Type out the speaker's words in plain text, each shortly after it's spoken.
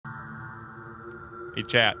Hey,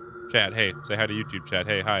 chat. Chat, hey. Say hi to YouTube, chat.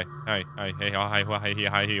 Hey, hi. Hi. Hi. Hey, hi. Hi. Hi.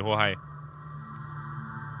 Hi. Hi.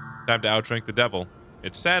 Time to outdrink the devil.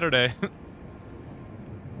 It's Saturday.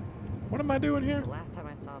 What am I doing here? The last time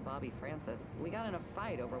I saw Bobby Francis, we got in a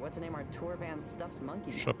fight over what to name our tour van stuffed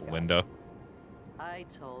monkey. Shut up, Linda. I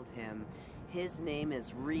told him his name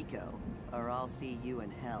is Rico, or I'll see you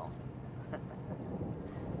in hell.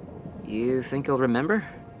 You think he'll remember?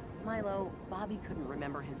 Milo, Bobby couldn't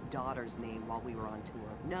remember his daughter's name while we were on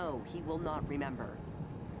tour. No, he will not remember.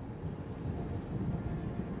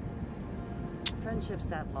 Friendships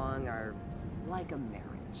that long are like a marriage.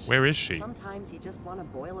 Where is she? Sometimes you just want to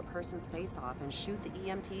boil a person's face off and shoot the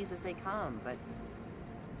EMTs as they come, but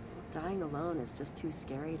dying alone is just too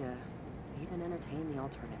scary to even entertain the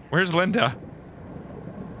alternative. Where's Linda?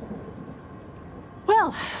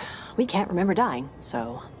 Well, we can't remember dying,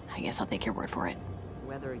 so I guess I'll take your word for it.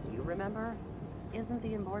 Whether you remember isn't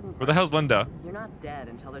the important part. Where the hell's Linda? You're not dead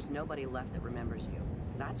until there's nobody left that remembers you.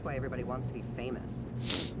 That's why everybody wants to be famous.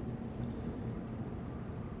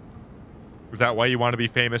 Is that why you want to be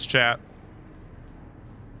famous, chat?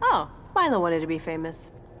 Oh, Milo wanted to be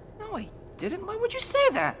famous. No, I didn't. Why would you say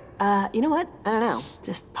that? You know what? I don't know.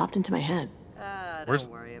 Just popped into my head.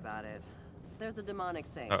 Don't worry about it. There's a demonic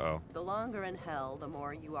saying. Uh-oh. The longer in hell, the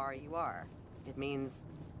more you are, you are. It means...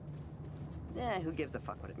 who gives a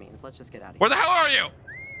fuck what it means? Let's just get out of here. Where the hell are you?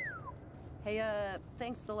 Hey,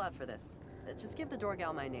 thanks a lot for this. Just give the door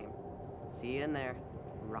gal my name. See you in there.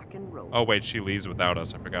 Rock and roll. Oh, wait, she leaves without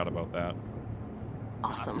us. I forgot about that.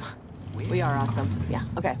 Awesome. We are awesome. Yeah,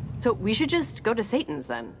 okay. So we should just go to Satan's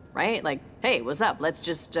then, right? Like, hey, what's up? Let's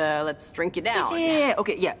just, let's drink you down. Yeah,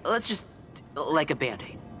 okay, yeah. Let's just, like a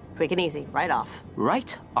Band-Aid. Quick and easy, right off.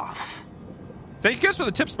 Right off. Thank you guys for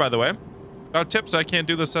the tips, by the way. Without tips, I can't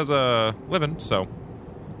do this as a living, so...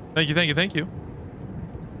 Thank you, thank you, thank you.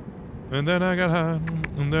 And then I got high,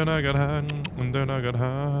 and then I got high, and then I got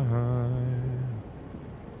high.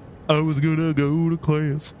 I was gonna go to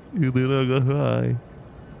class, and then I got high.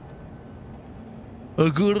 I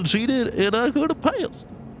could have cheated, and I could have passed,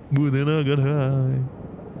 but then I got high.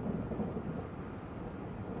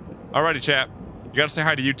 Alrighty, chat. You gotta say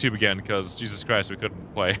hi to YouTube again, because Jesus Christ, we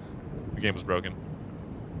couldn't play. The game was broken.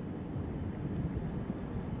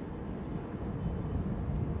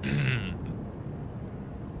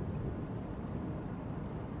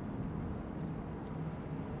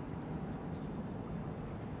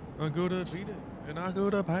 I go to cheated, and I go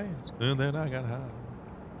to pass, and then I got high.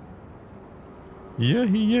 Yeah,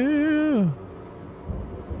 yeah.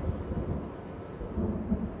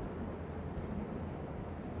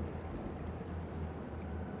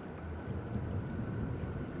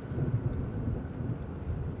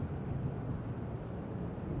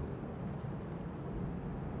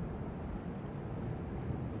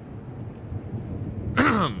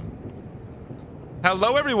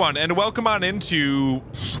 Hello, everyone, and welcome on into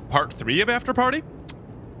part 3 of Afterparty.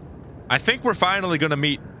 I think we're finally gonna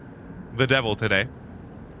meet the devil today.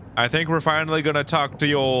 I think we're finally gonna talk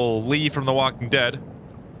to old Lee from The Walking Dead.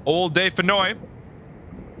 Old Dave Fennoy.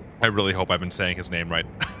 I really hope I've been saying his name right.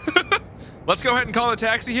 Let's go ahead and call a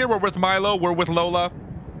taxi here. We're with Milo, we're with Lola.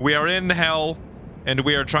 We are in hell, and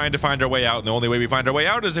we are trying to find our way out, and the only way we find our way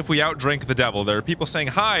out is if we outdrink the devil. There are people saying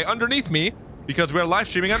hi underneath me, because we're live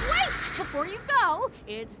streaming on- Wait! Before you go,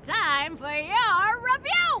 it's time for your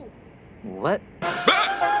review! What?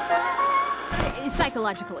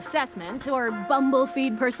 Psychological assessment or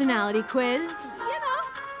bumblefeed personality quiz, you know,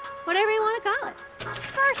 whatever you want to call it.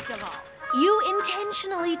 First of all, you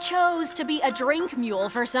intentionally chose to be a drink mule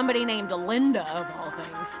for somebody named Linda, of all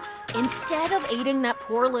things, instead of aiding that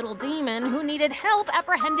poor little demon who needed help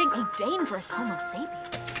apprehending a dangerous Homo sapien.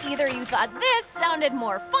 Either you thought this sounded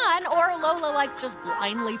more fun, or Lola likes just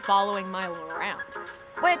blindly following Milo around.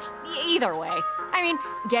 Which, either way, I mean,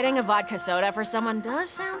 getting a vodka soda for someone does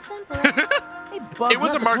sound simple. Hey, Bob, It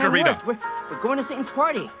was a margarita. We're going to Satan's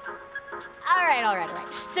party. All right.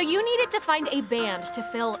 So you needed to find a band to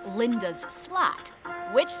fill Linda's slot.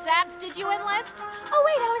 Which saps did you enlist? Oh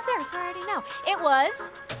wait, I was there, so I already know. It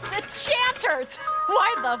was the Chanters.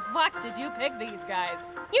 Why the fuck did you pick these guys?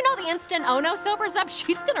 You know the instant Ono sobers up,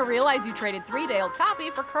 she's gonna realize you traded 3-day-old coffee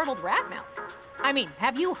for curdled rat milk. I mean,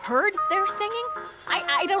 have you heard their singing?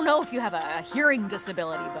 I don't know if you have a hearing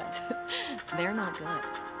disability, but they're not good.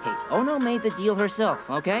 Hey, Ono made the deal herself,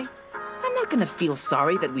 okay? I'm not gonna feel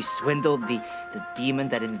sorry that we swindled the demon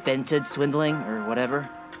that invented swindling, or whatever.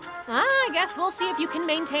 I guess we'll see if you can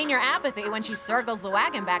maintain your apathy when she circles the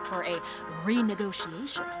wagon back for a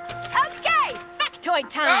renegotiation. Okay, fact factoid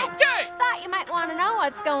time. Okay. Thought you might want to know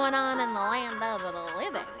what's going on in the land of the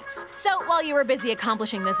living. So while you were busy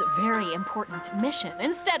accomplishing this very important mission,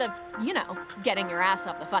 instead of, you know, getting your ass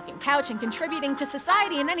off the fucking couch and contributing to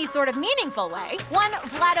society in any sort of meaningful way, one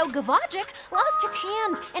Vlado Gavajic lost his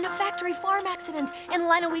hand in a factory farm accident in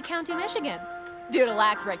Lenawee County, Michigan. Due to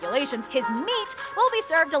lax regulations, his meat will be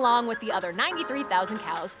served along with the other 93,000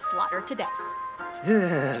 cows slaughtered today.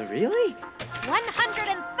 Really?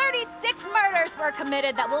 136 murders were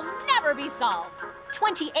committed that will never be solved.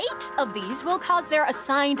 28 of these will cause their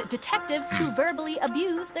assigned detectives to verbally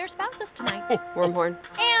abuse their spouses tonight. Wormhorn.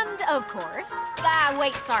 And, of course...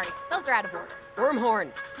 wait, sorry. Those are out of order.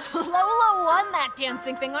 Wormhorn. Lola won that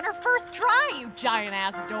dancing thing on her first try, you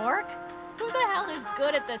giant-ass dork. Who the hell is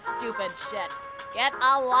good at this stupid shit? Get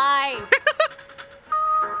alive!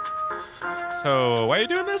 So, why are you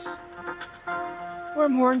doing this?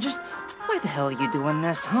 Wormhorn, just why the hell are you doing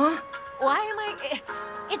this, huh? Why am I...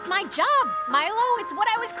 It's my job, Milo. It's what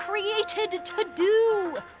I was created to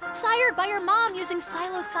do. Sired by your mom using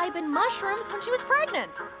psilocybin mushrooms when she was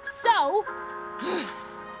pregnant. So...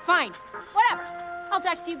 Fine. Whatever. I'll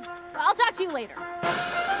talk to you later.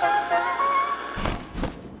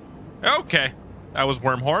 Okay. That was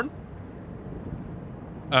Wormhorn.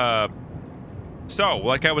 So,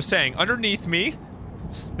 like I was saying, underneath me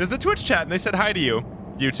is the Twitch chat, and they said hi to you,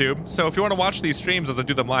 YouTube. So if you want to watch these streams as I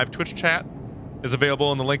do them live, Twitch chat is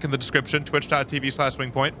available in the link in the description,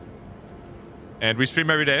 twitch.tv/SwingPoynt. And we stream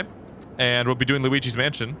every day, and we'll be doing Luigi's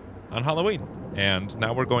Mansion on Halloween. And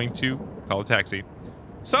now we're going to call a taxi.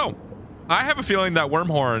 So, I have a feeling that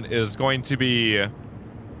Wormhorn is going to be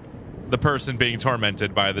the person being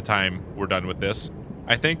tormented by the time we're done with this.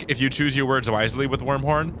 I think if you choose your words wisely with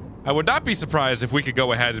Wormhorn, I would not be surprised if we could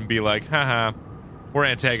go ahead and be like, haha, we're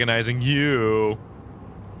antagonizing you.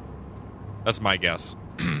 That's my guess.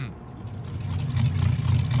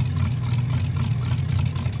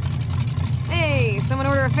 Hey, someone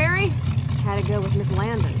order a ferry? Had to go with Miss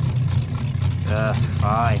Landon.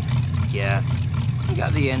 I guess. I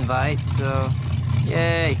got the invite, so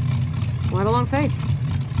yay. What a long face.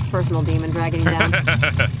 Personal demon dragging you down.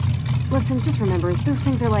 Listen, just remember, those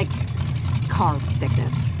things are like carb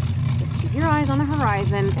sickness. Just keep your eyes on the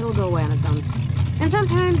horizon, it'll go away on its own. And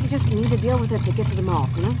sometimes you just need to deal with it to get to the mall,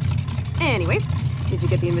 you know? Anyways, did you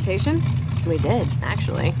get the invitation? We did,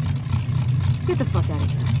 actually. Get the fuck out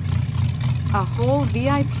of here. A whole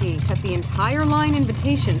VIP cut the entire line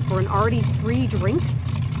invitation for an already free drink?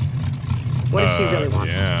 What does she really want?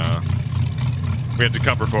 Yeah. We had to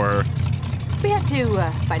cover for her. We had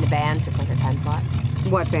to find a band to play her time slot.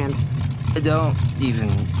 What band? Don't even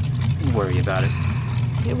worry about it.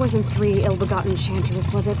 It wasn't 3 ill-begotten chanters,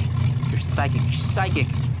 was it? You're psychic. You're psychic.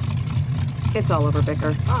 It's all over,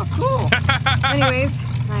 Bicker. Oh, cool. Anyways,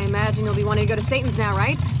 I imagine you'll be wanting to go to Satan's now,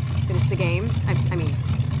 right? Finish the game. I mean,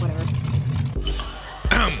 whatever.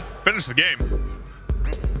 Finish the game.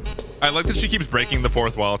 I like that she keeps breaking the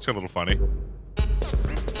fourth wall. It's a little funny.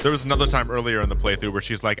 There was another time earlier in the playthrough where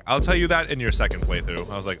she's like, I'll tell you that in your second playthrough.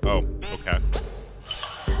 I was like, oh, okay.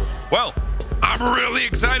 Well, I'm really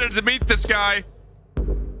excited to meet this guy.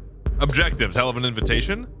 Objectives, hell of an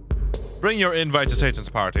invitation. Bring your invite to Satan's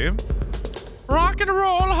party. Rock and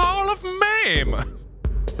Roll Hall of Mame.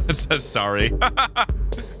 It says sorry.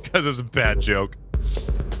 Because it's a bad joke.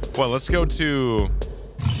 Well, let's go to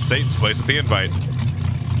Satan's place with the invite.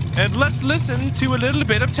 And let's listen to a little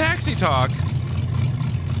bit of taxi talk.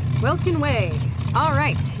 Welkin Way. All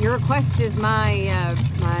right, your request is my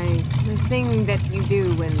thing that you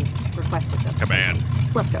do when requested them. Command.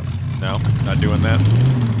 Let's go. No, not doing that.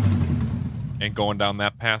 Ain't going down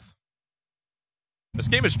that path. This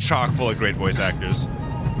game is chock full of great voice actors.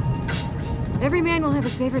 Every man will have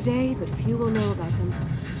his favorite day, but few will know about them.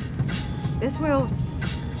 This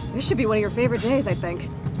should be one of your favorite days, I think.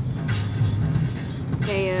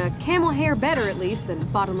 A camel hair better, at least, than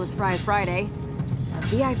Bottomless Fries Friday. A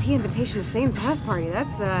VIP invitation to Satan's house party,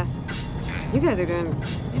 that's, you guys are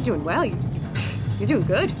you're doing well. You're doing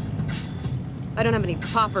good. I don't have any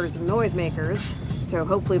poppers or noisemakers, so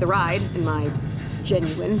hopefully the ride, in my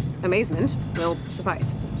genuine amazement, will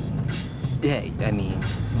suffice. Hey, I mean,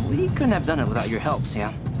 we couldn't have done it without your help,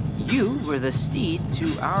 Sam. You were the steed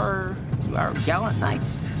to our gallant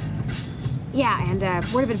knights. Yeah, and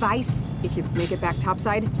word of advice, if you make it back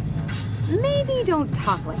topside, maybe don't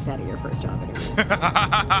talk like that at your first job interview.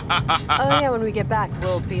 Oh yeah, when we get back,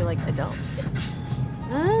 we'll be like adults.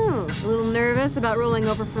 Oh, a little nervous about rolling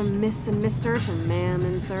over from Miss and Mr. to Ma'am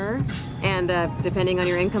and Sir? And, depending on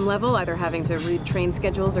your income level, either having to read train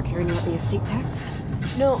schedules or carrying out the estate tax?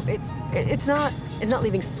 No, it's not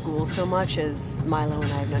leaving school so much as Milo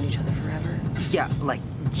and I have known each other forever. Yeah, like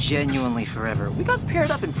genuinely forever. We got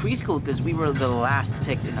paired up in preschool because we were the last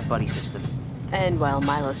picked in the buddy system. And while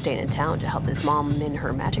Milo's staying in town to help his mom in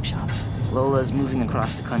her magic shop. Lola's moving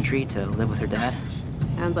across the country to live with her dad.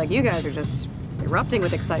 Sounds like you guys are just erupting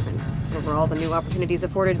with excitement over all the new opportunities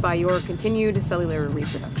afforded by your continued cellular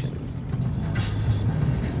reproduction.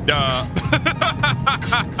 Yes,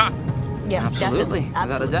 Absolutely. definitely. Without a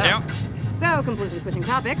Absolutely. doubt. Yep. So, completely switching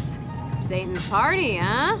topics. Satan's party,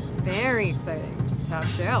 huh? Very exciting. Top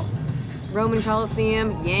shelf. Roman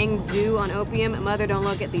Coliseum, Yang Zoo on opium, mother don't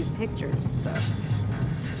look at these pictures stuff.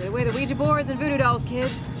 Get away the Ouija boards and voodoo dolls,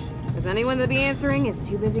 kids. Because anyone that'll be answering is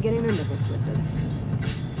too busy getting their nipples twisted.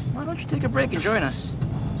 Why don't you take a break and join us?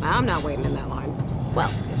 I'm not waiting in that line.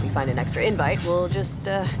 Well, if we find an extra invite, we'll just,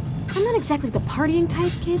 I'm not exactly the partying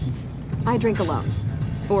type, kids. I drink alone.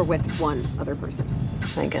 Or with one other person.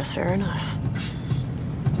 I guess fair enough.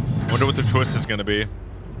 Wonder what the twist is gonna be.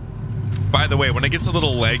 By the way, when it gets a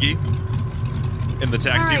little laggy in the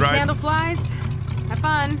taxi All right, ride. candle flies. Have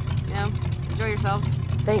fun. You know, enjoy yourselves.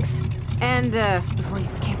 Thanks. And before you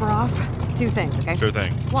scamper off, 2 things, okay? Sure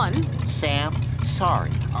thing. 1, Sam,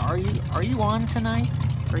 sorry. Are you on tonight?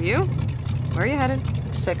 for you. Where are you headed?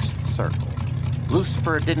 6th Circle.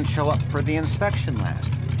 Lucifer didn't show up for the inspection last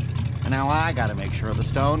week. And now I gotta make sure the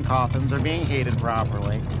stone coffins are being heated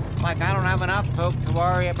properly. Like I don't have enough poke to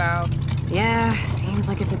worry about. Yeah, seems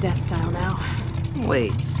like it's a death style now.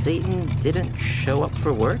 Wait, Satan didn't show up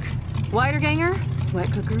for work? Widerganger,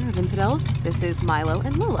 sweat cooker of infidels. This is Milo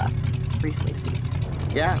and Lola, recently deceased.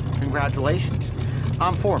 Yeah, congratulations.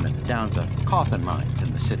 I'm foreman down to coffin mines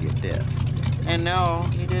in the city of Dis. And no,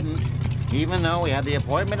 he didn't. Even though we had the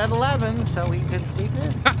appointment at 11, so he could sleep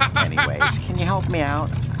in. Anyways, can you help me out?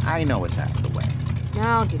 I know it's out of the way.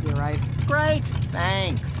 I'll give you a ride. Great,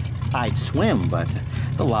 thanks. I'd swim, but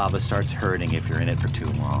the lava starts hurting if you're in it for too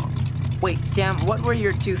long. Wait, Sam, what were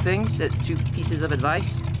your 2 things? 2 pieces of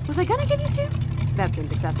advice? Was I gonna give you 2? That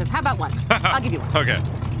seems excessive. How about 1? I'll give you 1. Okay.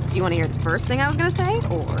 Do you want to hear the first thing I was gonna say,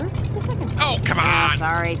 or the second? Oh, come Ah, on.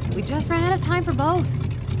 sorry. We just ran out of time for both.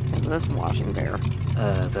 Because of this washing bear.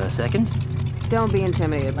 The second? Don't be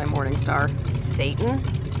intimidated by Morningstar. Satan?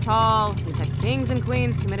 He's tall, he's had kings and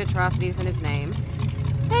queens commit atrocities in his name.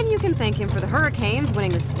 And you can thank him for the Hurricanes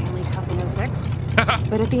winning the Stanley Cup in 06.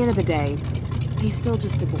 But at the end of the day, he's still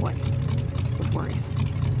just a boy. With worries.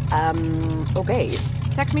 Okay.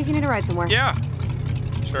 Text me if you need a ride somewhere. Yeah.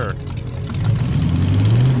 Sure.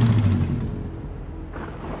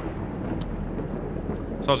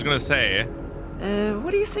 So I was gonna say,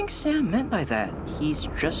 What do you think Sam meant by that? He's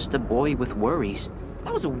just a boy with worries.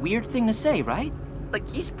 That was a weird thing to say, right? Like,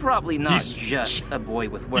 he's probably not He's just a boy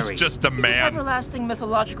with worries. he's just a He's an man. everlasting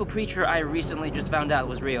mythological creature I recently just found out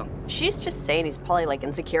was real. She's just saying he's probably like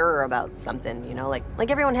insecure about something, you know? Like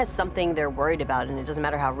everyone has something they're worried about, and it doesn't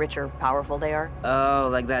matter how rich or powerful they are. Oh,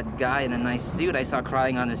 like that guy in a nice suit I saw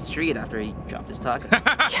crying on the street after he dropped his taco.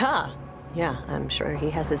 Yeah, I'm sure he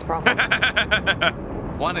has his problems.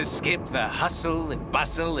 Want to skip the hustle and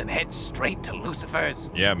bustle and head straight to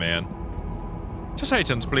Lucifer's? Yeah, man. To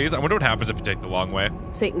Satan's, please. I wonder what happens if you take the long way.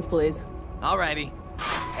 Satan's, please. Alrighty,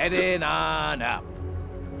 heading on up.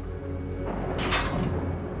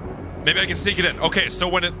 Maybe I can sneak it in. Okay, so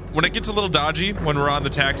when it gets a little dodgy when we're on the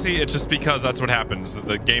taxi, it's just because that's what happens.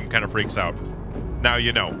 The game kind of freaks out. Now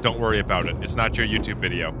you know. Don't worry about it. It's not your YouTube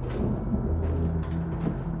video.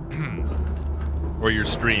 Or your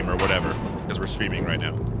stream or whatever, because we're streaming right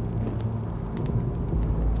now.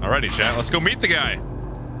 Alrighty, chat. Let's go meet the guy.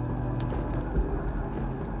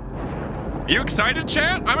 Are you excited,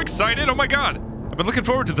 chat? I'm excited. Oh my god. I've been looking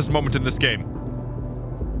forward to this moment in this game.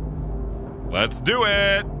 Let's do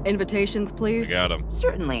it. Invitations, please. We got him.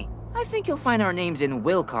 Certainly. I think you'll find our names in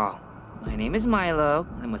will call. My name is Milo.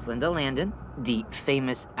 I'm with Linda Landon, the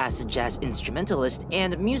famous acid jazz instrumentalist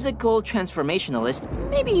and musical transformationalist.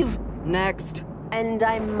 Maybe you've... Next. And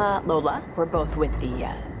I'm Lola. We're both with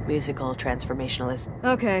the musical transformationalist.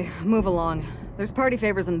 Okay, move along. There's party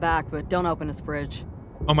favors in back, but don't open his fridge.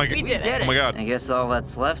 Oh my god. We did it. Oh my god. I guess all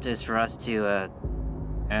that's left is for us to,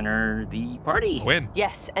 enter the party. Win.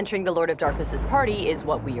 Yes, entering the Lord of Darkness's party is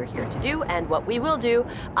what we are here to do, and what we will do.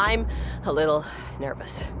 I'm a little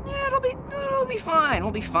nervous. Yeah, it'll be fine.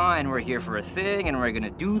 We'll be fine. We're here for a thing, and we're gonna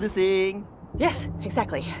do the thing. Yes,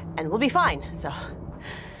 exactly. And we'll be fine, so...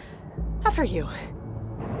 After you.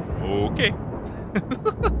 Okay.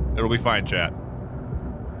 It'll be fine, chat.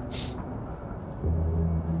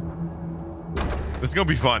 This is gonna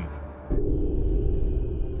be fun.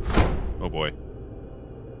 Oh boy.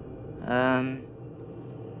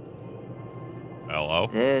 Hello?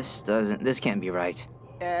 This can't be right.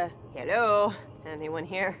 Hello? Anyone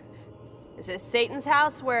here? Is this Satan's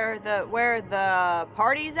house where the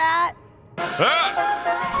party's at?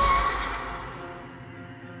 Ah!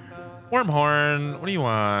 Wormhorn, what do you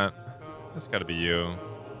want? That's gotta be you.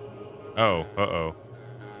 Oh, uh-oh.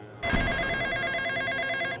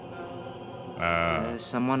 Does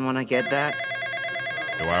someone want to get that?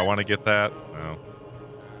 Do I want to get that? No.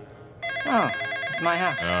 Oh, it's my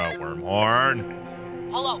house. Oh, Wormhorn.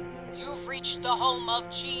 Hello, you've reached the home of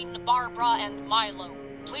Jean, Barbara, and Milo.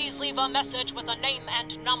 Please leave a message with a name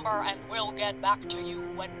and number, and we'll get back to you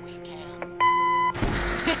when we can.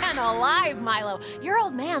 Man alive, Milo. Your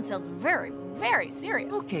old man sounds very, very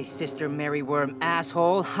serious. Okay, Sister Mary Worm,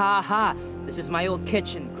 asshole. Ha ha. This is my old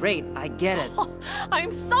kitchen. Great, I get it. Oh,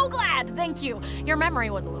 I'm so glad, thank you. Your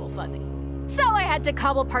memory was a little fuzzy. So I had to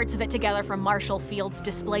cobble parts of it together from Marshall Field's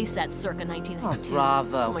display sets circa 1992. Oh,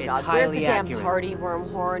 bravo. Oh my it's god, highly where's the damn accurate. party,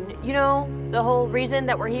 Wormhorn? You know, the whole reason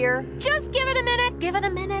that we're here? Just give it a minute, give it a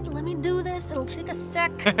minute. Let me do this, it'll take a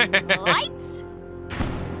sec. Lights?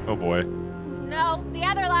 Oh boy. No, the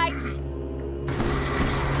other light.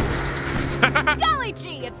 Golly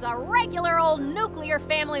gee, it's a regular old nuclear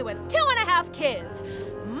family with 2.5 kids,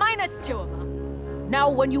 minus 2 of them. Now,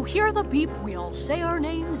 when you hear the beep, we all say our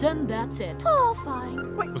names and that's it. Oh,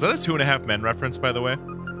 fine. Wait, was that a 2.5 Men reference, by the way?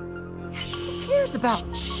 Who cares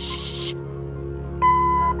about? Shh.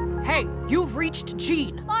 Hey, you've reached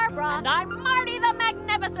Jean. Barbara. And I'm Marty the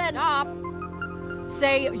Magnificent. Stop.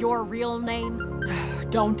 Say your real name.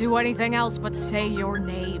 Don't do anything else but say your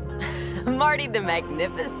name. Marty the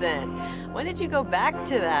Magnificent. When did you go back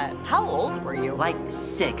to that? How old were you? Like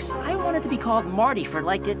 6. I wanted to be called Marty for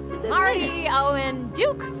like a Marty, Owen,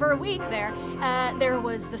 Duke for a week there. There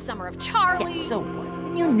was the summer of Charlie. Yeah, so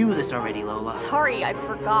what? You knew this already, Lola. Sorry, I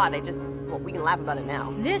forgot. Well, we can laugh about it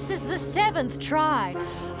now. This is the 7th try.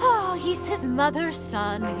 Oh, he's his mother's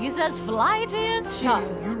son. He's as flighty as she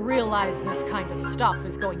is. You realize this kind of stuff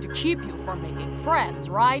is going to keep you from making friends,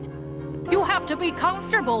 right? You have to be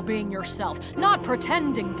comfortable being yourself, not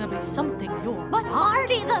pretending to be something you're not. But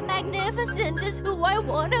Marty the Magnificent is who I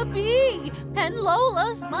want to be, and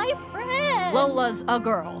Lola's my friend. Lola's a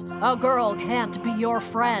girl. A girl can't be your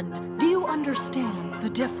friend. Do you understand the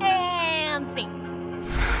difference? And see.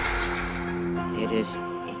 It is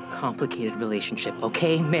a complicated relationship,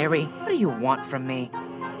 okay, Mary? What do you want from me?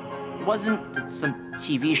 It wasn't some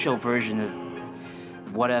TV show version of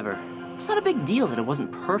whatever. It's not a big deal that it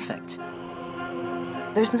wasn't perfect.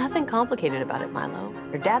 There's nothing complicated about it, Milo.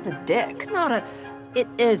 Your dad's a dick. It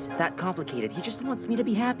is that complicated. He just wants me to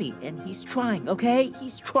be happy, and he's trying, okay?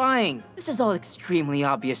 He's trying. This is all extremely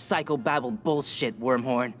obvious psychobabble bullshit,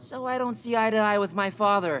 Wormhorn. So I don't see eye to eye with my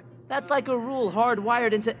father. That's like a rule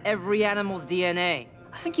hardwired into every animal's DNA.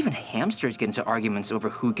 I think even hamsters get into arguments over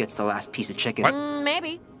who gets the last piece of chicken. What?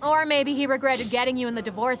 Maybe. Or maybe he regretted getting you in the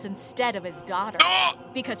divorce instead of his daughter.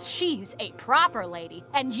 Because she's a proper lady.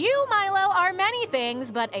 And you, Milo, are many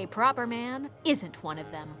things, but a proper man isn't one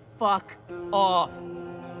of them. Fuck off.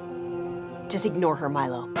 Just ignore her,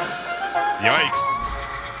 Milo. Yikes.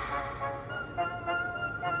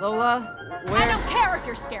 Lola, where? I don't care if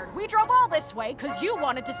you're scared. We drove all this way because you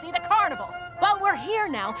wanted to see the carnival. But we're here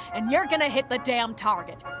now, and you're gonna hit the damn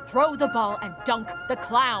target. Throw the ball and dunk the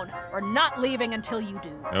clown. We're not leaving until you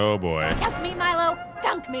do. Oh boy. Dunk me, Milo.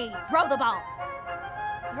 Dunk me. Throw the ball.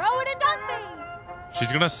 Throw it and dunk me.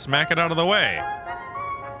 She's gonna smack it out of the way.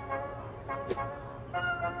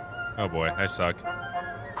 Oh boy, I suck.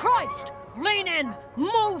 Christ! Lean in.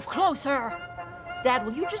 Move closer. Dad,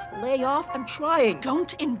 will you just lay off? I'm trying.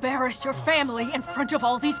 Don't embarrass your family in front of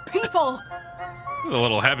all these people. A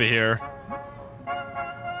little heavy here.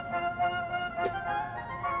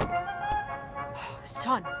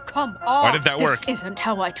 Son, come on. Why did that work? This isn't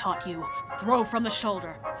how I taught you. Throw from the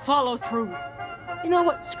shoulder. Follow through. You know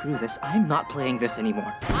what? Screw this. I'm not playing this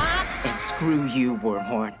anymore. And screw you,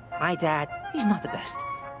 Wormhorn. My dad, he's not the best.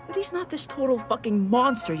 But he's not this total fucking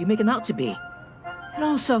monster you make him out to be. And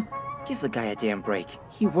also, give the guy a damn break.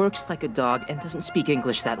 He works like a dog and doesn't speak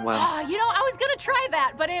English that well. You know, I was gonna try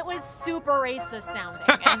that, but it was super racist sounding.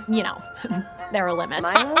 And, you know, there are limits.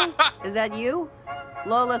 Milo? Is that you?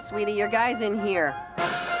 Lola, sweetie, your guy's in here.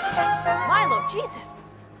 Milo, Jesus.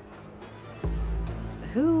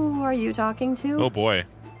 Who are you talking to? Oh boy.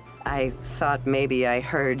 I thought maybe I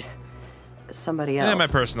heard somebody else. Yeah, my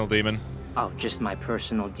personal demon. Oh, just my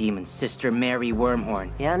personal demon, Sister Mary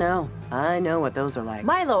Wormhorn. Yeah, no. I know what those are like.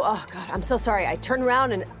 Milo, oh God, I'm so sorry. I turned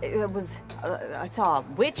around and I saw a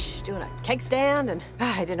witch doing a keg stand and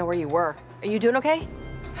God, I didn't know where you were. Are you doing okay?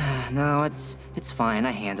 No, it's fine.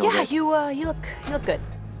 I handled Yeah, it. you look good.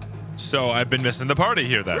 So I've been missing the party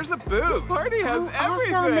here then. Where's the booze? This party has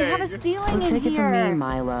everything. Awesome, they have a ceiling in Take it here. from me,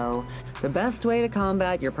 Milo. The best way to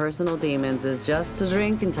combat your personal demons is just to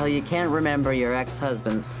drink until you can't remember your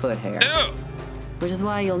ex-husband's foot hair. Ew. Which is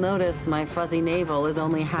why you'll notice my fuzzy navel is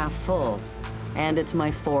only half full. And it's my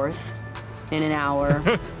 4th in an hour.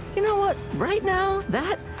 You know what? Right now,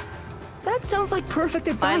 that sounds like perfect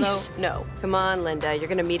advice. Milo, no. Come on, Linda. You're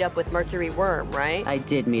gonna meet up with Mercury Worm, right? I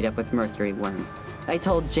did meet up with Mercury Worm. I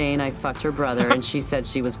told Jane I fucked her brother, and she said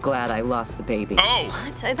she was glad I lost the baby. Oh!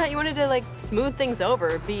 What? I thought you wanted to, like, smooth things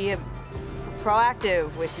over, be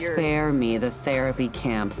proactive with your... Spare me the therapy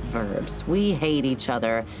camp verbs. We hate each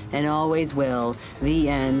other, and always will. The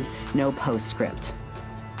end. No postscript.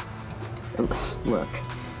 Look,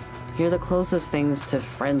 you're the closest things to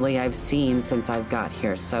friendly I've seen since I've got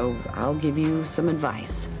here, so I'll give you some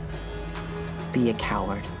advice. Be a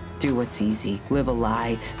coward. Do what's easy. Live a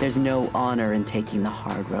lie. There's no honor in taking the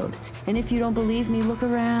hard road. And if you don't believe me, look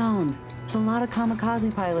around. There's a lot of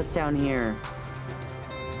kamikaze pilots down here.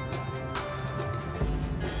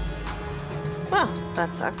 Well,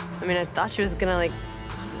 that sucked. I mean, I thought she was gonna, like,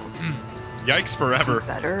 Yikes forever.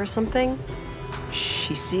 better or something.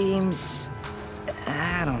 She seems...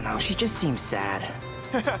 I don't know. She just seems sad.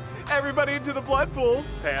 Everybody into the blood pool.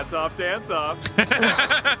 Pants off, dance off.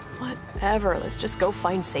 Whatever. Let's just go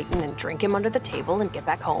find Satan and drink him under the table and get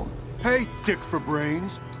back home. Hey, Dick for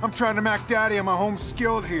brains. I'm trying to mac daddy on my home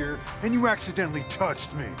skilled here, and you accidentally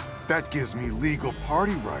touched me. That gives me legal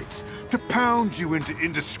party rights to pound you into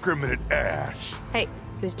indiscriminate ash. Hey,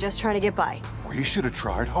 he was just trying to get by. Well, you should have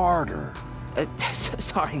tried harder.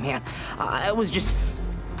 Sorry, man. I was just...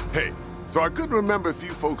 Hey, so I couldn't remember if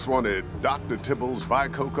you folks wanted Dr. Tibble's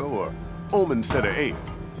Vicoco or Omen Center Ale.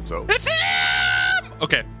 So... It's him!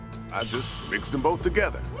 Okay. I just mixed them both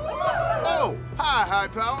together. Oh, hi,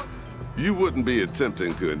 Hightower. You wouldn't be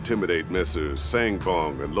attempting to intimidate Messrs.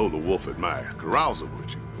 Sangbong and Lola Wolf at my carousal,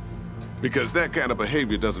 would you? Because that kind of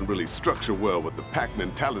behavior doesn't really structure well with the pack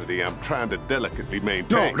mentality I'm trying to delicately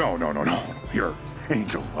maintain. No. You're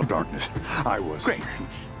Angel of Darkness. I was... Great.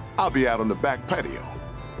 I'll be out on the back patio.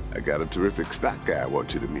 I got a terrific stock guy I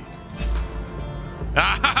want you to meet.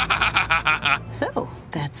 So,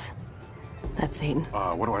 that's Satan.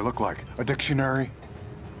 What do I look like? A dictionary?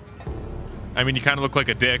 I mean, you kind of look like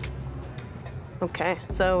a dick. Okay,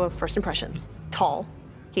 so first impressions. Tall.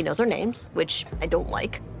 He knows our names, which I don't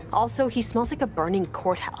like. Also, he smells like a burning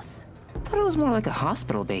courthouse. I thought it was more like a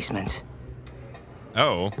hospital basement.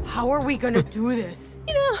 Oh. How are we gonna do this?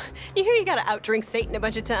 You know, you hear you gotta outdrink Satan a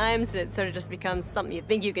bunch of times, and it sort of just becomes something you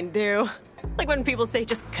think you can do. Like when people say,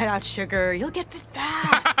 just cut out sugar, you'll get fit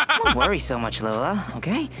fast. Don't worry so much, Lola,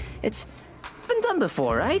 okay? It's been done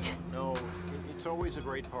before, right? No, it's always a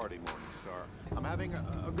great party, Morningstar. I'm having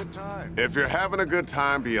a good time. If you're having a good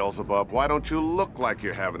time, Beelzebub, why don't you look like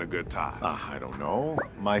you're having a good time? I don't know.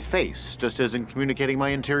 My face just isn't communicating my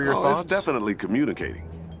interior thoughts. It's definitely communicating.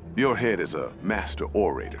 Your head is a master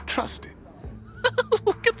orator. Trust it.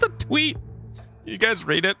 Look at the tweet. You guys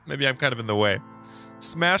read it? Maybe I'm kind of in the way.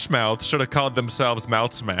 Smash Mouth should have called themselves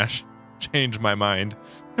Mouth Smash. Change my mind.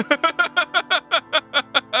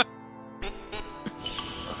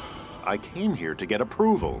 I came here to get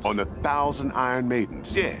approvals. On 1,000 Iron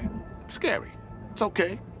Maidens. Yeah, scary. It's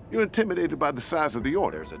okay. You're intimidated by the size of the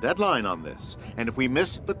order. There's a deadline on this. And if we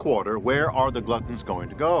miss the quarter, where are the gluttons going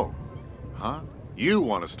to go? Huh? You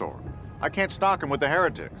want a store. I can't stock them with the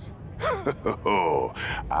heretics. Oh,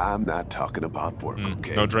 I'm not talking about work,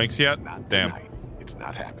 okay? No drinks yet? Not Damn. tonight. It's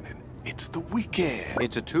not happening. It's the weekend.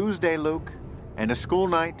 It's a Tuesday, Luke, and a school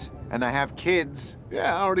night, and I have kids.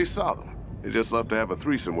 Yeah, I already saw them. They just love to have a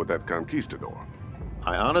threesome with that conquistador.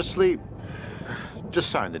 I honestly... just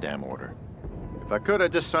sign the damn order. If I could,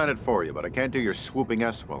 I'd just sign it for you, but I can't do your swooping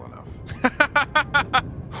S well enough.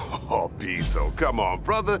 Oh, Piso, come on,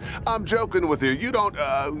 brother. I'm joking with you. You don't,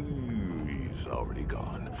 he's already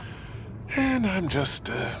gone. And I'm just,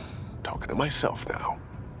 talking to myself now.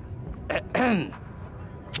 Hi,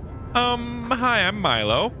 I'm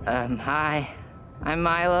Milo. Hi. I'm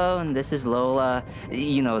Milo, and this is Lola.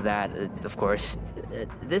 You know that, of course.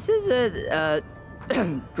 This is a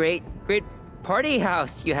great party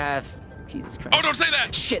house you have. Jesus Christ. Oh, don't say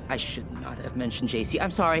that! Shit, I should not have mentioned JC.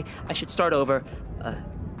 I'm sorry. I should start over.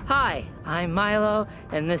 Hi, I'm Milo,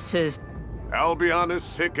 and this is... Albion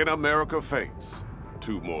sick and America faints.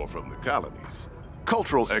 2 more from the colonies.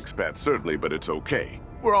 Cultural expats, certainly, but it's okay.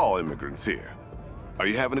 We're all immigrants here. Are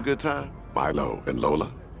you having a good time, Milo and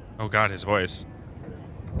Lola? Oh God, his voice.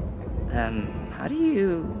 How do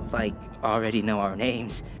you, like, already know our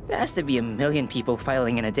names? There has to be 1 million people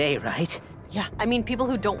filing in a day, right? Yeah, I mean, people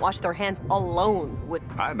who don't wash their hands alone would...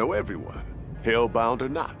 I know everyone, hellbound or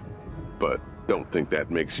not. But don't think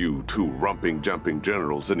that makes you two rumping, jumping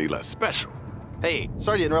generals any less special. Hey,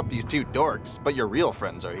 sorry to interrupt these two dorks, but your real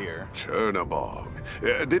friends are here.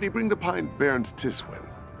 Chernabog. Did he bring the Pine Barrens Tiswin?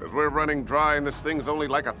 Because we're running dry and this thing's only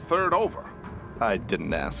like a third over. I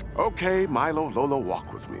didn't ask. Okay, Milo, Lola,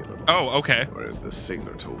 walk with me a little. Oh, okay. Or as the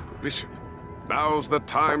sailor told the bishop, now's the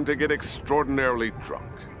time to get extraordinarily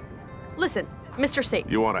drunk. Listen, Mr.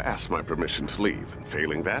 Satan. You want to ask my permission to leave, and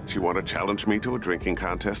failing that, you want to challenge me to a drinking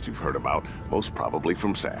contest you've heard about, most probably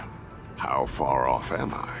from Sam. How far off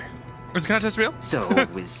am I? Is the contest real? So,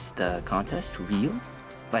 is the contest real?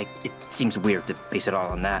 Like, it seems weird to base it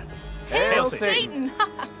all on that. Hail Satan!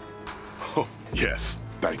 Oh, yes,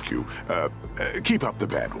 thank you. Keep up the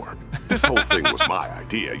bad work. This whole thing was my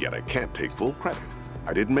idea, yet I can't take full credit.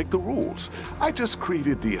 I didn't make the rules. I just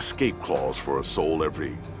created the escape clause for a soul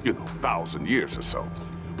every, 1,000 years or so.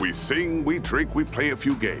 We sing, we drink, we play a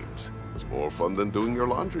few games. It's more fun than doing your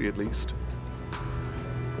laundry, at least.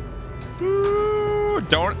 Ooh,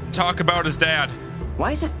 don't talk about his dad.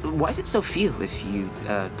 Why is it so few, if you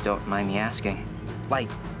don't mind me asking? Like,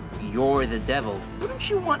 you're the devil. Wouldn't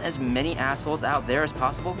you want as many assholes out there as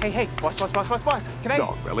possible? Hey, boss. Can I?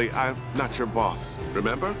 Dogbelly, I'm not your boss,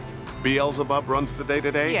 remember? Beelzebub runs the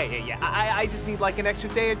day-to-day? Yeah. I just need like an extra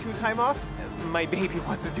day or two time off. My baby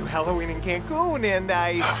wants to do Halloween in Cancun, and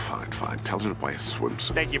I... Fine. Tell her to buy a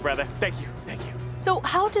swimsuit. Thank you, brother. Thank you. So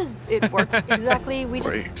how does it work exactly?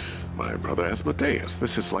 Great. My brother Asmodeus.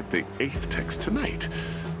 This is like the 8th text tonight.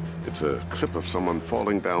 It's a clip of someone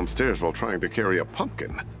falling downstairs while trying to carry a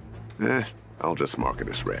pumpkin. I'll just mark it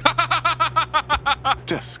as read.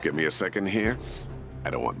 Just give me a second here. I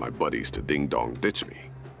don't want my buddies to ding-dong ditch me.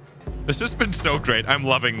 This has been so great. I'm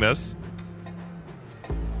loving this.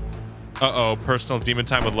 Uh-oh, personal demon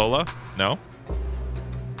time with Lola? No?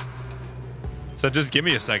 So just give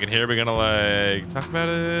me a second here. We're gonna like talk about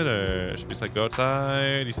it, or should we just like go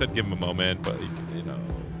outside? He said give him a moment, but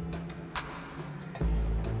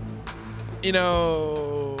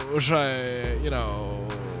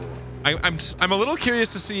I'm a little curious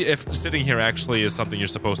to see if sitting here actually is something you're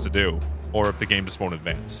supposed to do, or if the game just won't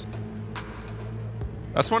advance.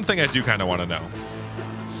 That's one thing I do kind of want to know.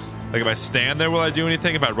 Like, if I stand there, will I do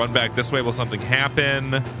anything? If I run back this way, will something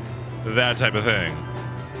happen? That type of thing.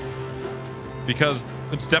 Because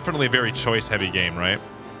it's definitely a very choice-heavy game, right?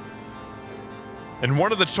 And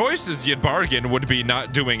one of the choices you'd bargain would be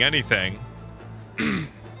not doing anything.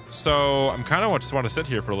 So I'm kind of just want to sit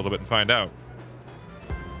here for a little bit and find out.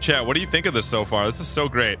 Chat, what do you think of this so far? This is so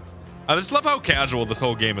great. I just love how casual this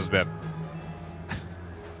whole game has been.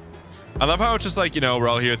 I love how it's just like, we're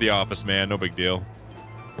all here at the office, man. No big deal.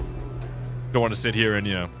 Don't want to sit here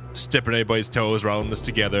and, step on anybody's toes. We're all in this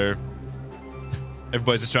together.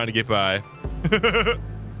 Everybody's just trying to get by.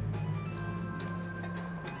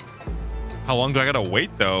 How long do I gotta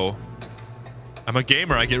wait, though? I'm a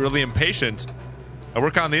gamer. I get really impatient. I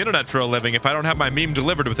work on the internet for a living. If I don't have my meme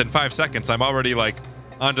delivered within 5 seconds, I'm already, like,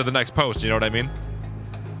 on to the next post. You know what I mean?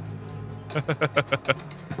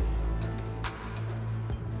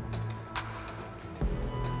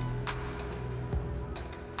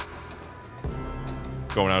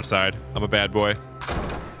 Going outside. I'm a bad boy.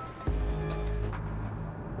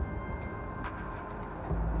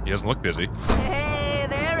 He doesn't look busy. Hey,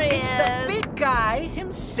 there he is. It's the big guy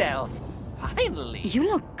himself. Finally.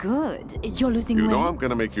 You look good. You're losing weight. You know I'm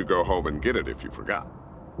gonna make you go home and get it if you forgot.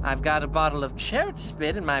 I've got a bottle of cherry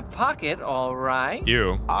spit in my pocket, all right.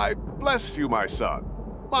 You. I bless you, my son.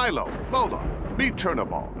 Milo, Lola, meet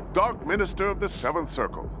Chernabog, Dark Minister of the Seventh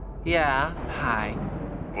Circle. Yeah, hi.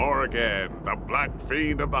 Morrigan, the Black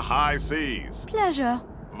Fiend of the High Seas. Pleasure.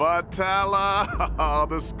 Vatala,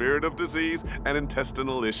 the spirit of disease and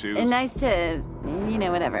intestinal issues. Nice to,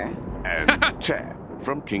 whatever. And Chad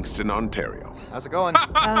from Kingston, Ontario. How's it going?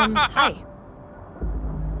 Hi.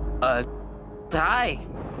 Hi.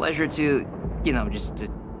 Pleasure to,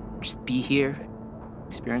 just be here,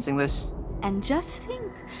 experiencing this. And just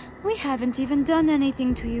think, we haven't even done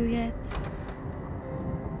anything to you yet.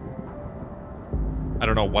 I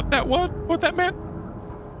don't know what that meant.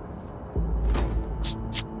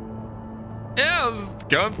 Yeah, let's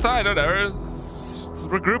go inside. Whatever.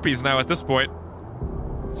 We're groupies now at this point.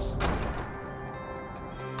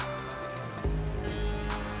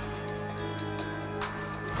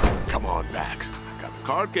 Come on back. I got the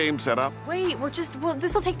card game set up. Wait,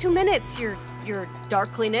 this will take 2 minutes. Your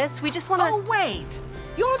darkliness. We just want to... Oh, wait.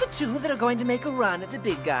 You're the two that are going to make a run at the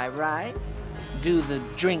big guy, right? Do the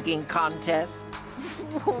drinking contest.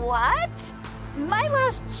 What? My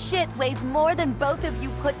last shit weighs more than both of you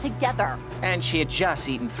put together. And she had just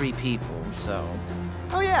eaten 3 people, so...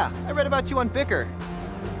 Oh yeah, I read about you on Bicker.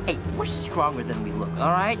 Hey, we're stronger than we look,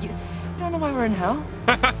 all right? You don't know why we're in hell?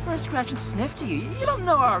 We're a scratch and sniff to you. You don't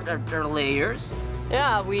know our layers.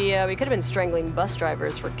 Yeah, we could have been strangling bus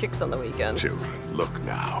drivers for kicks on the weekend. Children, look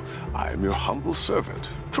now. I am your humble servant,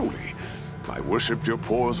 truly. I worshipped your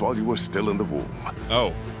pores while you were still in the womb.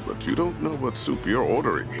 Oh. But you don't know what soup you're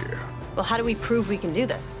ordering here. Well, how do we prove we can do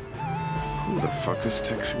this? Who the fuck is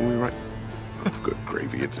texting me right? Oh, good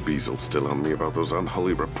gravy, it's Beazle still on me about those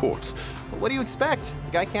unholy reports. What do you expect?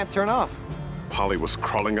 The guy can't turn off. Polly was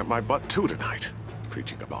crawling at my butt too tonight,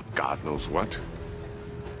 preaching about God knows what.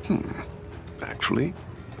 Actually,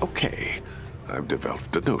 okay. I've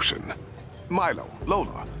developed a notion. Milo,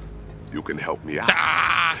 Lola, you can help me out.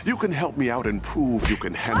 You can help me out and prove you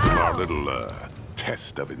can handle our little,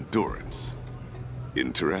 test of endurance.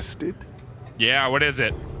 Interested? Yeah, what is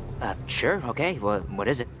it? Sure, okay. What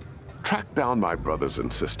is it? Track down my brothers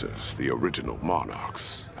and sisters, the original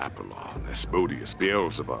monarchs. Apollon, Asmodeus,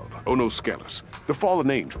 Beelzebub, Onosceles, the fallen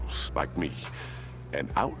angels, like me.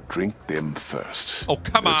 And outdrink them first. Oh,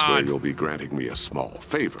 come on! This way you'll be granting me a small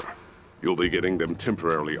favor. You'll be getting them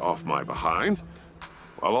temporarily off my behind,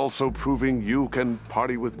 while also proving you can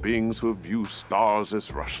party with beings who view stars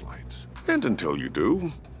as rushlights. And until you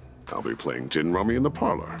do, I'll be playing gin rummy in the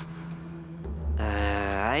parlor.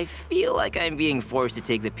 I feel like I'm being forced to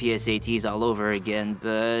take the PSATs all over again,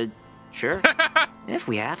 but sure. If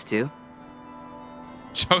we have to.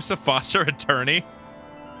 Joseph Foster, attorney?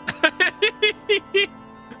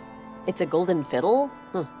 It's a golden fiddle?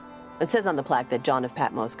 Huh. It says on the plaque that John of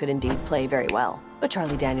Patmos could indeed play very well, but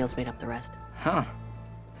Charlie Daniels made up the rest. Huh.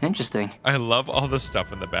 Interesting. I love all the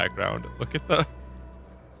stuff in the background. Look at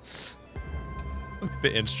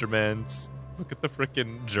the instruments. Look at the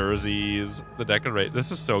freaking jerseys, the decorate.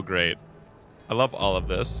 This is so great. I love all of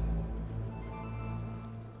this.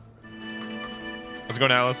 Let's go,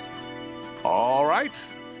 Alice. All right,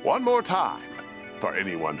 one more time. For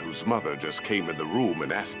anyone whose mother just came in the room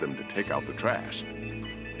and asked them to take out the trash.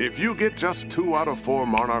 If you get just 2 out of 4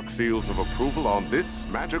 Monarch seals of approval on this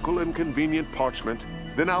magical and convenient parchment,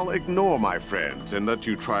 then I'll ignore my friends and let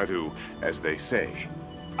you try to, as they say,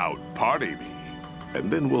 out-party me. And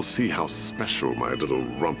then we'll see how special my little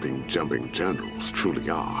rumping, jumping generals truly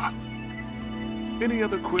are. Any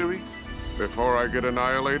other queries before I get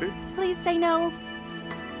annihilated? Please say no.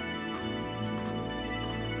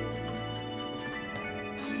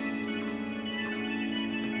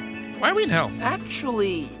 Why are we in hell?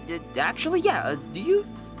 Actually, yeah. Do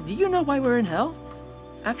you know why we're in hell?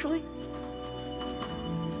 Actually?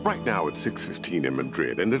 Right now it's 6:15 in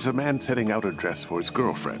Madrid, and there's a man setting out a dress for his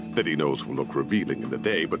girlfriend that he knows will look revealing in the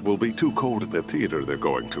day, but will be too cold in the theater they're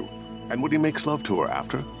going to. And when he makes love to her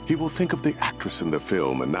after, he will think of the actress in the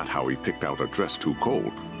film and not how he picked out a dress too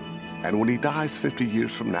cold. And when he dies 50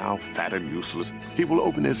 years from now, fat and useless, he will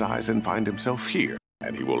open his eyes and find himself here.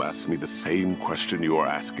 And he will ask me the same question you are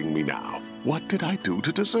asking me now. What did I do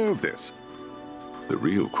to deserve this? The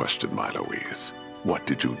real question, Milo, is, what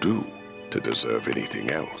did you do to deserve anything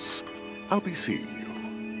else? I'll be seeing you.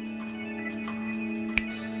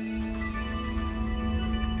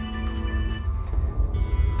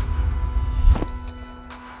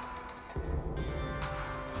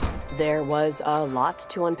 There was a lot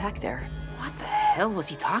to unpack there. What the hell was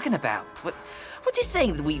he talking about? What's he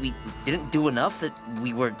saying? That we didn't do enough? That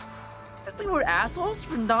we were assholes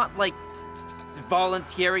for not, like,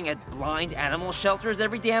 volunteering at blind animal shelters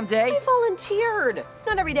every damn day? I volunteered.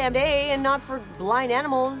 Not every damn day, and not for blind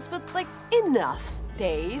animals, but, like, enough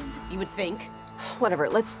days, you would think. Whatever,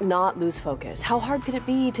 let's not lose focus. How hard could it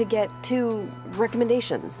be to get 2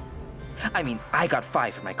 recommendations? I mean, I got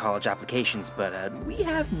 5 for my college applications, but we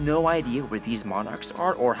have no idea where these monarchs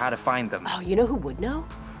are or how to find them. Oh, you know who would know?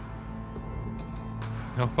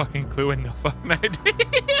 No fucking clue and no fucking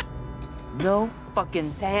idea. No fucking...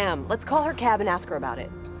 Sam, let's call her cab and ask her about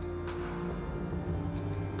it.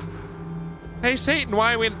 Hey, Satan,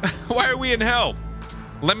 why are we in hell?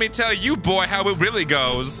 Let me tell you, boy, how it really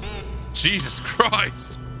goes. Jesus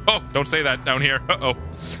Christ. Oh, don't say that down here. Uh-oh.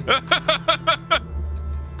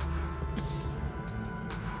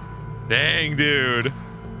 Dang, dude.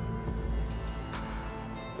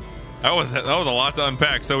 That was a lot to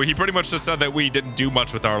unpack. So he pretty much just said that we didn't do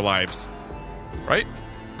much with our lives, right?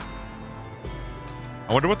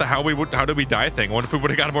 I wonder what the how did we die thing. I wonder if we would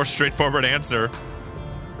have got a more straightforward answer.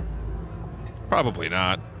 Probably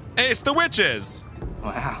not. Hey, it's the witches.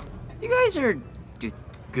 Wow, you guys are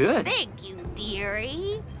good. Thank you,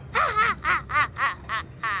 dearie.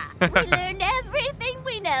 We learn everything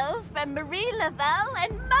we know from Marie Laveau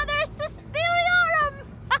and Mother Suspiriorum.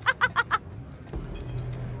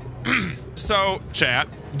 So, chat,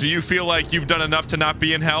 do you feel like you've done enough to not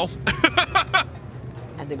be in hell?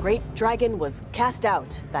 And the great dragon was cast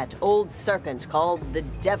out, that old serpent called the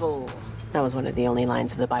devil. That was one of the only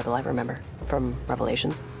lines of the Bible I remember from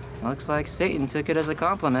Revelations. Looks like Satan took it as a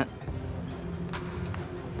compliment.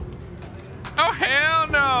 Oh, hell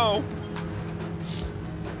no!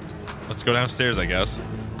 Let's go downstairs, I guess.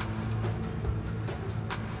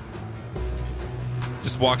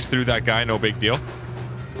 Just walked through that guy, no big deal.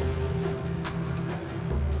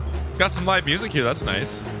 Got some live music here, that's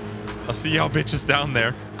nice. I'll see y'all bitches down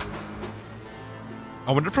there.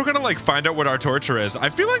 I wonder if we're gonna like find out what our torture is. I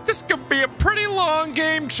feel like this could be a pretty long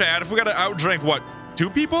game, Chad, if we gotta outdrink, what, 2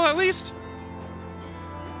 people at least?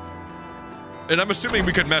 And I'm assuming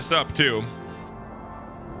we could mess up too.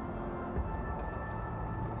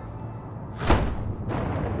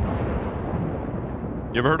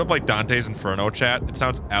 You ever heard of like Dante's Inferno, chat? It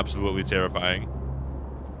sounds absolutely terrifying.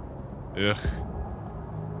 Ugh.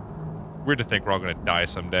 Weird to think we're all gonna die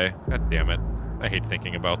someday. God damn it. I hate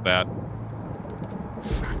thinking about that.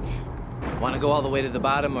 Fuck. Want to go all the way to the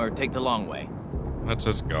bottom or take the long way? Let's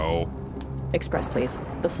just go. Express, please.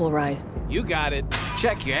 The full ride. You got it.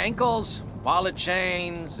 Check your ankles, wallet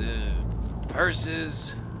chains,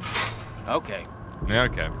 purses. Okay. Yeah,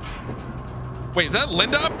 okay. Wait, is that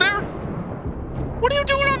Linda up there? What are you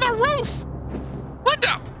doing on the roof?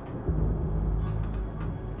 Linda!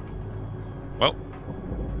 Well.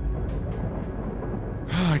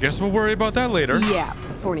 I guess we'll worry about that later. Yeah,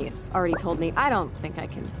 Fornius already told me. I don't think I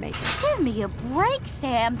can make it. Give me a break,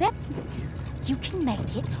 Sam. That's... You can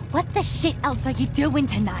make it. What the shit else are you doing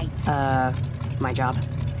tonight? My job.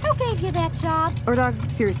 Who gave you that job?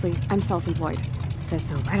 Dog, seriously, I'm self-employed. Says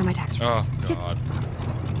so right on my tax returns. Oh, God.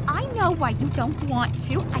 I know why you don't want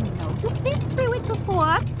to. I know you've been through it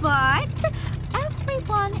before, but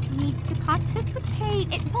everyone needs to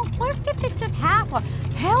participate. It won't work if it's just half, or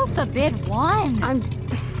hell forbid one.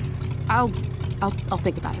 I'll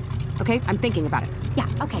think about it. Okay? I'm thinking about it. Yeah,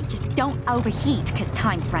 okay, just don't overheat, because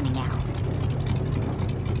time's running out.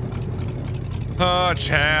 Oh,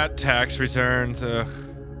 chat, tax returns. Ugh.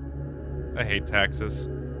 I hate taxes.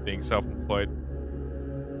 Being self-employed.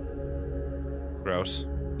 Gross.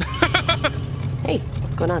 Hey,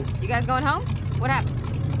 what's going on? You guys going home? What happened?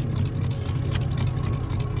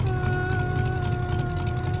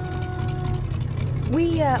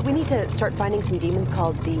 We need to start finding some demons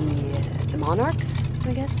called the Monarchs,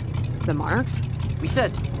 I guess. The Monarchs?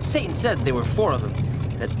 Satan said there were 4 of them.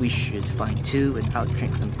 That we should find 2 and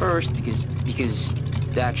outdrink them first because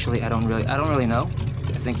actually I don't really know.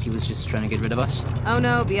 I think he was just trying to get rid of us. Oh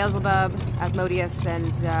no, Beelzebub, Asmodeus,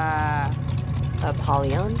 and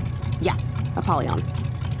Apollyon? Yeah, Apollyon.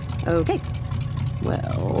 Okay.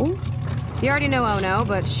 Well, you already know Ono,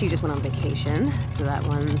 but she just went on vacation, so that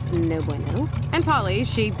one's no bueno. And Polly,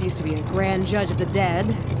 she used to be a grand judge of the dead,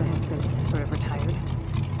 but has since sort of retired.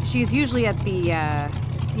 She's usually at the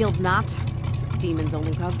Sealed Knot. It's a demons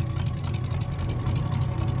only pub.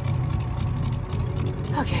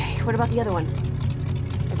 Okay, what about the other one?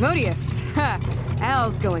 Asmodeus. Ha!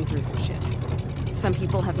 Al's going through some shit. Some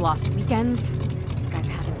people have lost weekends. This guy's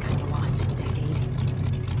having kind of a lost decade.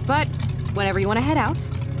 But whenever you want to head out,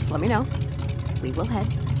 just let me know. We will head.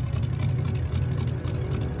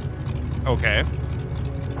 Okay.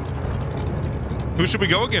 Who should we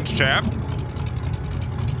go against, chap?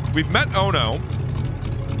 We've met Ono.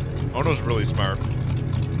 Ono's really smart.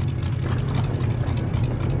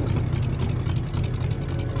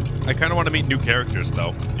 I kind of want to meet new characters,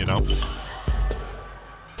 though, you know?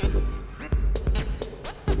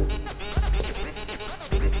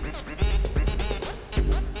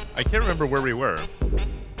 I can't remember where we were.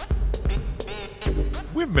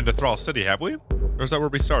 We haven't been to Thrall City, have we? Or is that where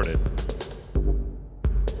we started?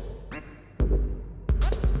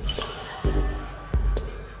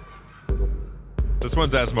 This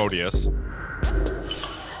one's Asmodeus.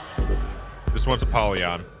 This one's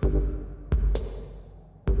Apollyon.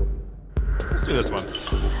 Let's do this one.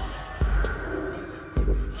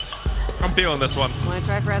 I'm feeling this one. Want to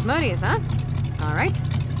try for Asmodeus, huh? All right.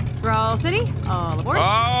 Thrall City, all aboard.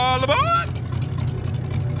 All aboard!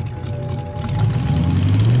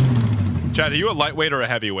 Chad, are you a lightweight or a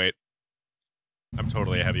heavyweight? I'm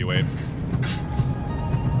totally a heavyweight.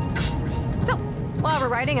 So, while we're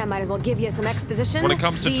riding, I might as well give you some exposition. When it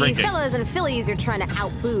comes to drinking. The fellas and fillies you're trying to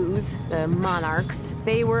out-booze, the Monarchs,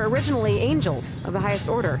 they were originally angels of the highest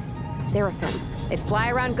order. Seraphim. They'd fly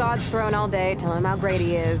around God's throne all day, telling him how great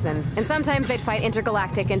he is, and sometimes they'd fight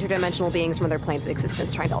intergalactic, interdimensional beings from other planes of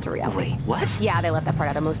existence trying to alter reality. Wait, what? Yeah, they left that part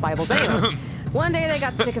out of most Bibles, but anyway. One day they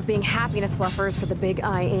got sick of being happiness fluffers for the big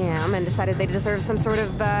I am and decided they deserved some sort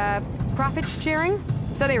of, profit sharing.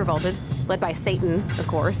 So they revolted, led by Satan, of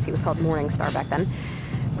course. He was called Morning Star back then.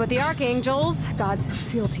 But the Archangels, God's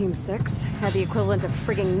SEAL Team 6, had the equivalent of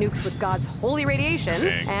frigging nukes with God's holy radiation.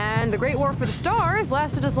 Dang. And the Great War for the Stars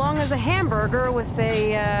lasted as long as a hamburger with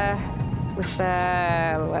a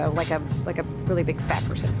really big fat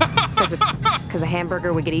person. Because the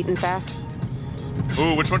hamburger would get eaten fast.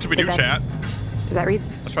 Ooh, which one should we do, chat? Does that read?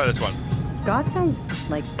 Let's try this one. God sounds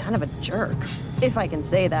like kind of a jerk, if I can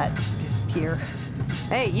say that here.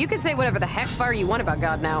 Hey, you can say whatever the heck fire you want about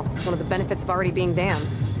God now. It's one of the benefits of already being damned.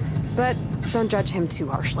 But don't judge him too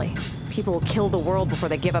harshly. People will kill the world before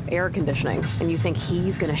they give up air conditioning, and you think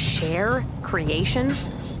he's gonna share creation?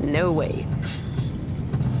 No way.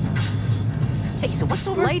 Hey, so what's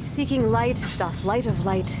over? Light seeking light doth light of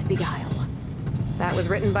light beguile. That was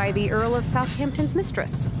written by the Earl of Southampton's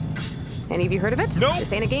mistress. Any of you heard of it? Nope.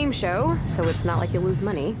 This ain't a game show, so it's not like you'll lose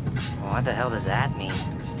money. What the hell does that mean?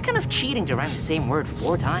 It's kind of cheating to rhyme the same word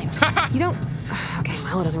 4 times. You don't... Okay,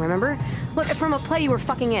 Milo doesn't remember. Look, it's from a play you were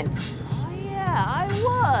fucking in. Oh, yeah, I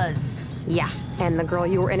was. Yeah, and the girl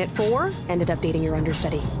you were in it for ended up dating your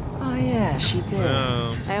understudy. Oh, yeah, she did.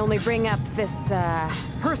 I only bring up this,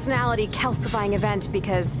 personality calcifying event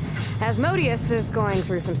because Asmodeus is going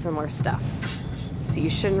through some similar stuff. So you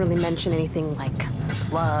shouldn't really mention anything like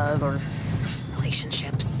love or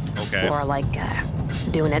relationships. Okay. Or like,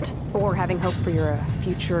 doing it. Or having hope for your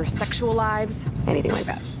future sexual lives. Anything like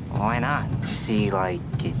that. Why not? Is he, like,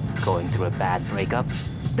 going through a bad breakup?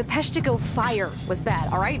 The Peshtigo fire was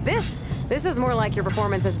bad, all right? This is more like your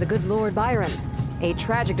performance as the good Lord Byron. A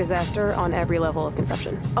tragic disaster on every level of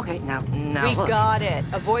conception. Okay, now We look. got it.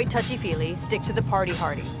 Avoid touchy-feely. Stick to the party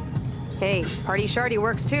hardy. Hey, party shardy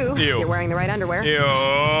works too. Ew. You're wearing the right underwear.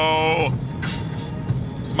 Ew.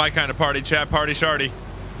 It's my kind of party, chat. Party shardy.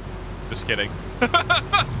 Just kidding.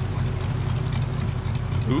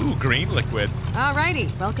 Ooh, green liquid.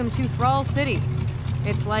 Alrighty, welcome to Thrall City.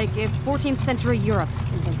 It's like if 14th century Europe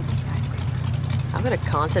invented the skyscraper. How could a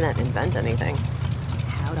continent invent anything?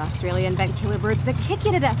 How'd Australia invent killer birds that kick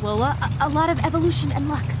you to death, Lola? A lot of evolution and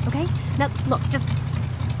luck, okay? Now, look, just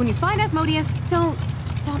when you find Asmodeus, don't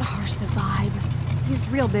harsh the vibe. He's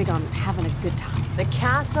real big on having a good time. The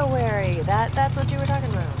cassowary. That's what you were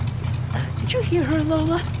talking about. Did you hear her,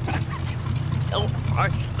 Lola? Don't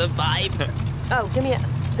harsh the vibe. Oh, give me a...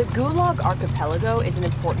 The Gulag Archipelago is an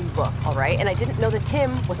important book, all right? And I didn't know that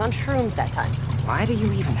Tim was on shrooms that time. Why do you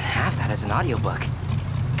even have that as an audiobook?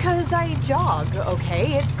 'Cause I jog,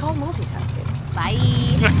 okay? It's called multitasking. Bye.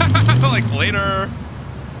 Like later.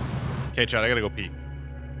 Okay, chat, I gotta go pee.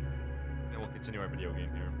 And we'll continue our video game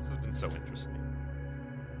here. This has been so interesting.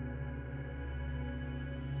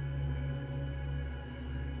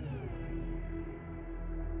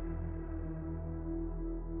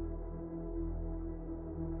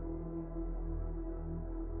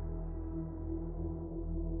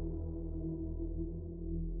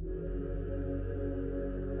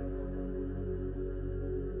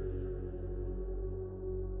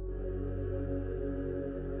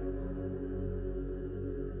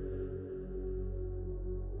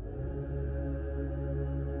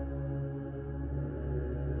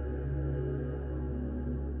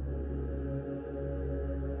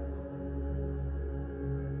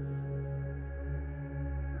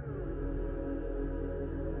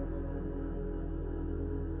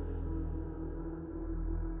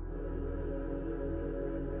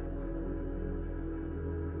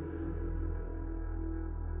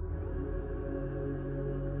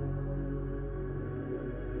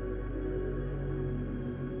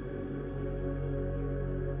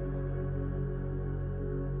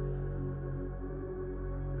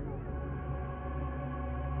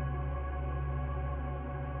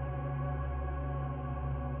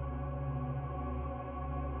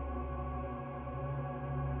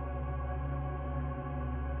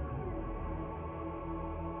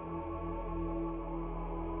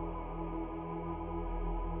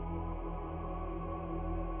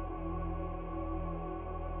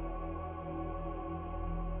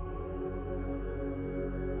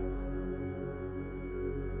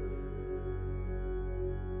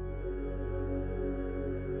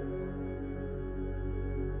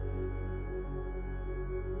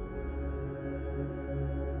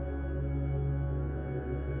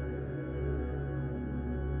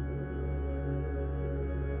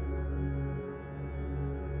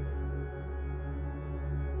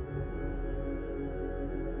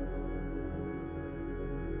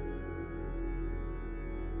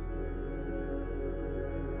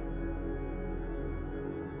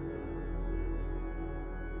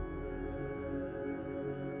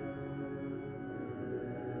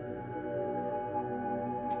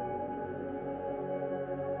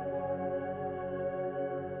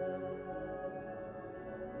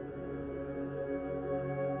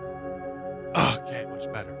 Okay,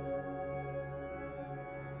 much better.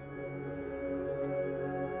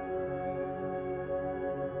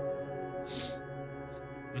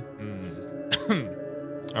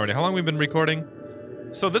 Alrighty, how long have we been recording?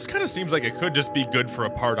 So this kind of seems like it could just be good for a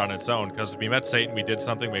part on its own, because we met Satan, we did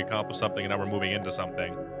something, we accomplished something, and now we're moving into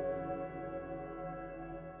something.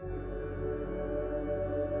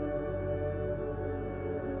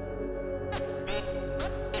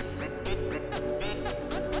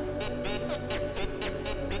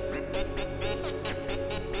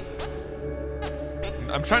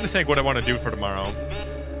 I'm trying to think what I want to do for tomorrow.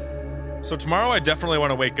 So tomorrow I definitely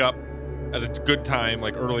want to wake up at a good time,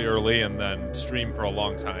 like early, and then stream for a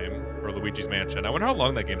long time for Luigi's Mansion. I wonder how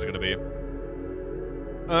long that game's gonna be.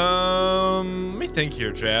 Let me think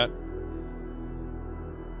here, chat.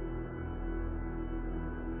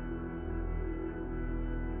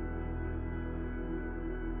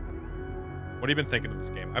 What have you been thinking of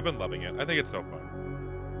this game? I've been loving it. I think it's so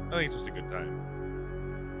fun. I think it's just a good time.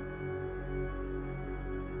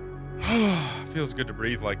 Feels good to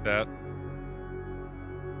breathe like that.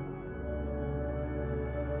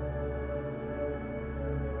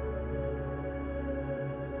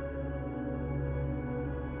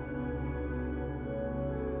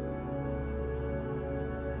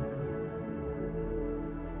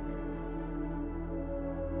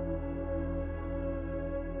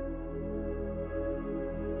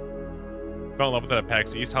 Fell in love with that at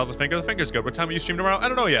PAX East. How's the finger? The finger's good. What time are you streaming tomorrow? I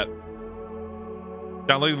don't know yet.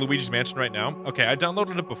 Downloading Luigi's Mansion right now. Okay, I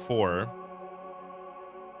downloaded it before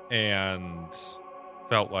and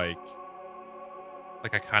felt like I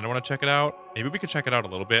kind of want to check it out. Maybe we could check it out a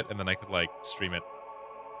little bit and then I could like stream it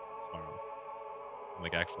tomorrow and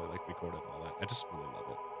like actually like record it and all that. I just really love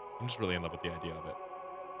it. I'm just really in love with the idea of it.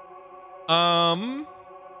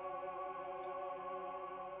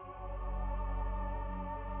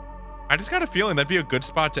 I just got a feeling that'd be a good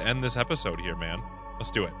spot to end this episode here, man.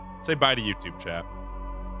 Let's do it. Say bye to YouTube, chat.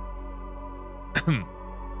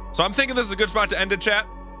 So I'm thinking this is a good spot to end it, chat.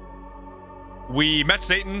 We met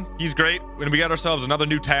Satan. He's great. And we got ourselves another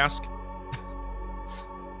new task.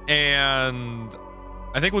 And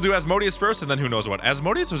I think we'll do Asmodeus first, and then who knows what.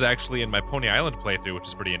 Asmodeus was actually in my Pony Island playthrough, which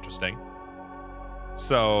is pretty interesting.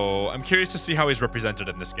 So I'm curious to see how he's represented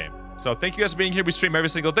in this game. So thank you guys for being here. We stream every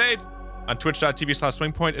single day on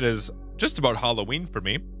twitch.tv/SwingPoynt. It is just about Halloween for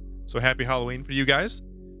me. So happy Halloween for you guys.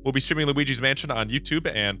 We'll be streaming Luigi's Mansion on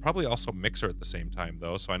YouTube and probably also Mixer at the same time,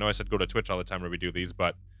 though. So I know I said go to Twitch all the time where we do these,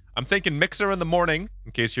 but I'm thinking Mixer in the morning,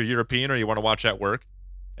 in case you're European or you want to watch at work,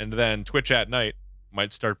 and then Twitch at night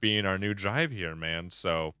might start being our new drive here, man.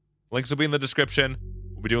 So links will be in the description.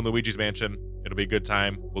 We'll be doing Luigi's Mansion. It'll be a good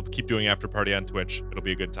time. We'll keep doing Afterparty on Twitch. It'll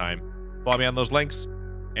be a good time. Follow me on those links.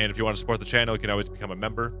 And if you want to support the channel, you can always become a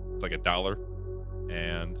member. It's like $1.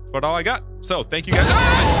 And that's about all I got. So thank you guys.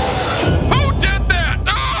 Ah! Who did that?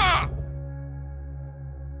 Ah!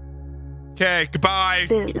 Okay, goodbye.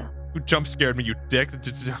 Who jump scared me, you dick?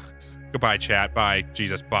 Goodbye, chat. Bye.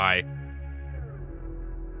 Jesus, bye.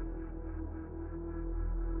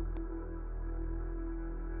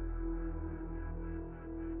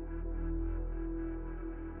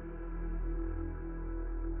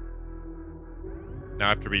 Now I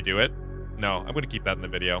have to redo it? No, I'm going to keep that in the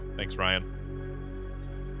video. Thanks, Ryan.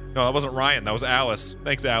 No, that wasn't Ryan. That was Alice.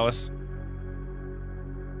 Thanks, Alice.